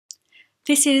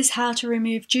This is how to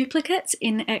remove duplicates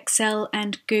in Excel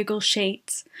and Google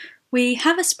Sheets. We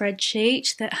have a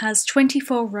spreadsheet that has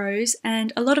 24 rows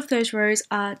and a lot of those rows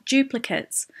are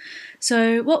duplicates.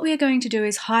 So what we are going to do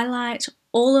is highlight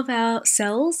all of our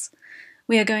cells.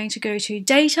 We are going to go to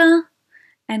Data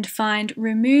and find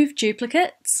Remove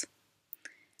Duplicates.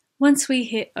 Once we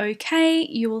hit OK,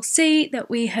 you will see that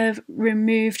we have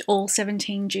removed all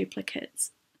 17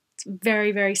 duplicates. It's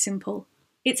very, very simple.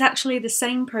 It's actually the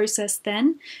same process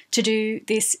then to do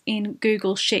this in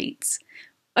Google Sheets.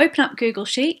 Open up Google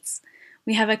Sheets.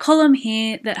 We have a column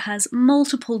here that has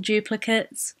multiple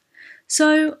duplicates.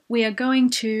 So we are going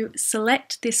to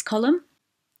select this column.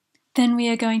 Then we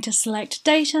are going to select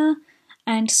Data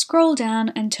and scroll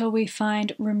down until we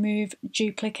find Remove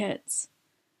Duplicates.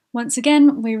 Once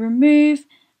again, we remove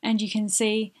and you can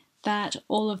see that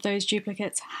all of those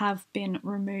duplicates have been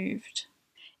removed.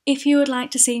 If you would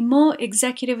like to see more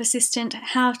Executive Assistant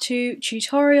how-to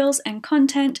tutorials and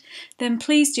content, then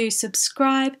please do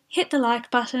subscribe, hit the like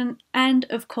button, and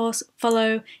of course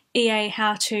follow EA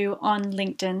How To on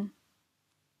LinkedIn.